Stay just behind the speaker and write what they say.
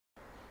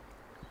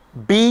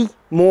Be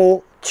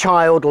more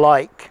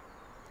childlike,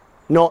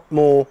 not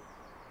more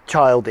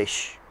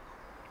childish.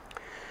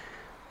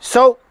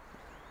 So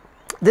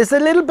there's a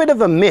little bit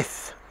of a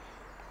myth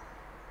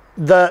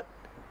that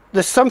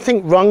there's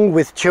something wrong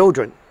with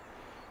children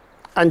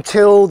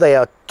until they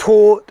are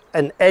taught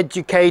and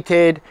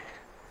educated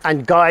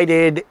and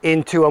guided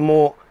into a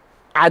more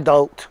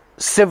adult,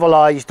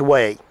 civilized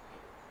way.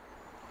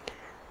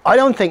 I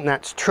don't think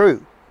that's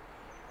true.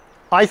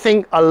 I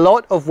think a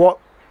lot of what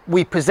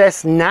we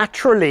possess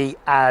naturally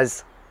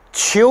as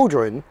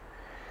children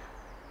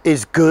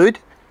is good,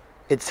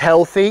 it's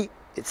healthy,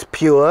 it's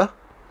pure,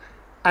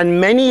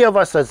 and many of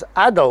us as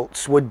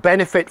adults would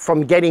benefit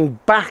from getting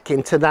back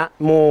into that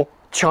more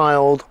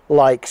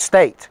childlike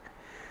state.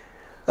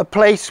 A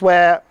place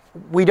where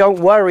we don't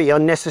worry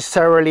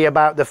unnecessarily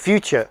about the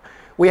future.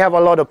 We have a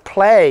lot of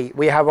play,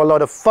 we have a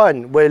lot of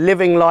fun, we're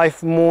living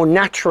life more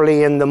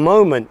naturally in the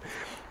moment.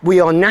 We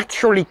are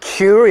naturally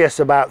curious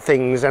about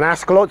things and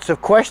ask lots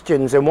of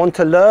questions and want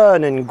to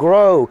learn and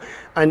grow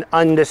and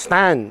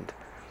understand.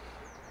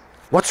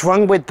 What's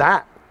wrong with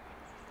that?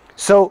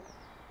 So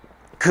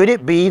could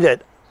it be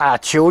that our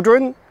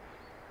children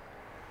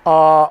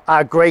are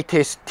our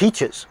greatest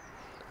teachers?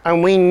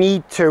 And we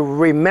need to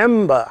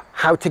remember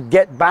how to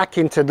get back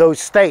into those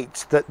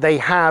states that they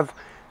have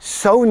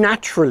so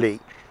naturally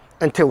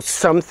until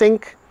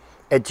something,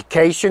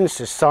 education,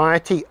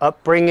 society,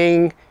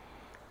 upbringing,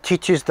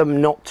 teaches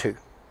them not to.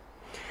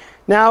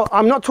 Now,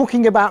 I'm not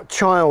talking about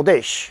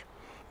childish.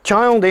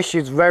 Childish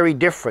is very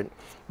different.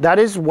 That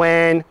is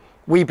when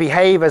we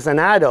behave as an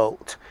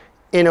adult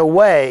in a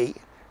way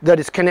that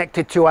is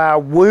connected to our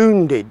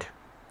wounded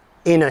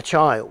inner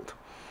child.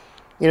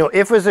 You know,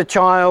 if as a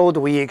child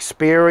we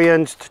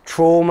experienced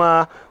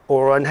trauma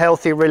or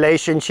unhealthy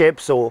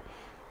relationships or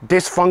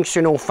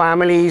dysfunctional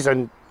families,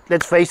 and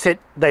let's face it,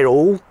 they're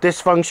all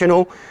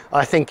dysfunctional.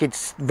 I think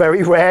it's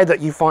very rare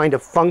that you find a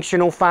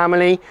functional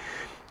family.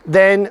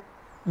 Then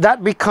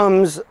that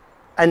becomes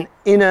an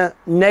inner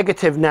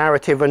negative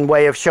narrative and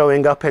way of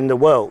showing up in the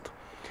world.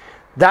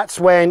 That's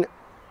when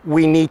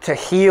we need to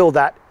heal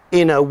that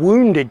inner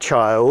wounded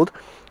child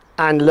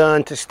and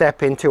learn to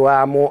step into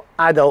our more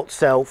adult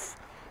self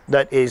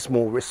that is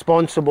more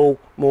responsible,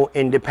 more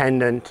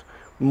independent,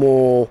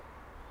 more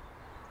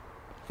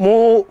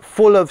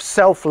full of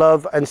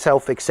self-love and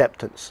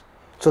self-acceptance.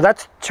 So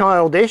that's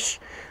childish,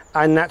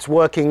 and that's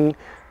working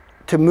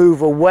to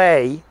move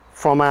away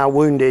from our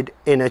wounded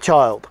inner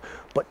child.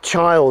 But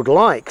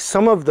childlike,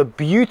 some of the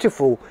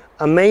beautiful,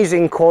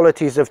 amazing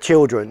qualities of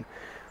children,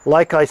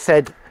 like I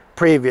said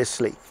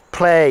previously,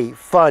 play,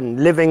 fun,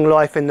 living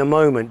life in the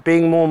moment,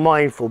 being more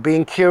mindful,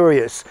 being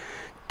curious,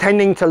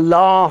 tending to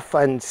laugh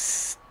and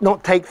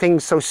not take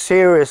things so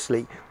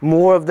seriously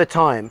more of the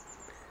time.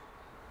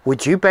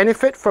 Would you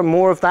benefit from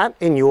more of that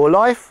in your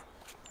life?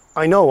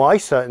 I know I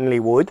certainly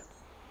would.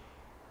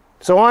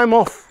 So I'm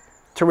off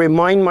to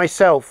remind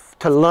myself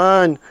to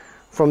learn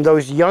from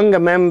those younger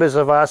members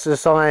of our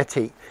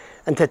society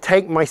and to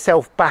take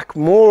myself back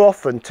more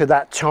often to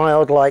that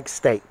childlike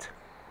state.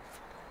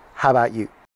 How about you?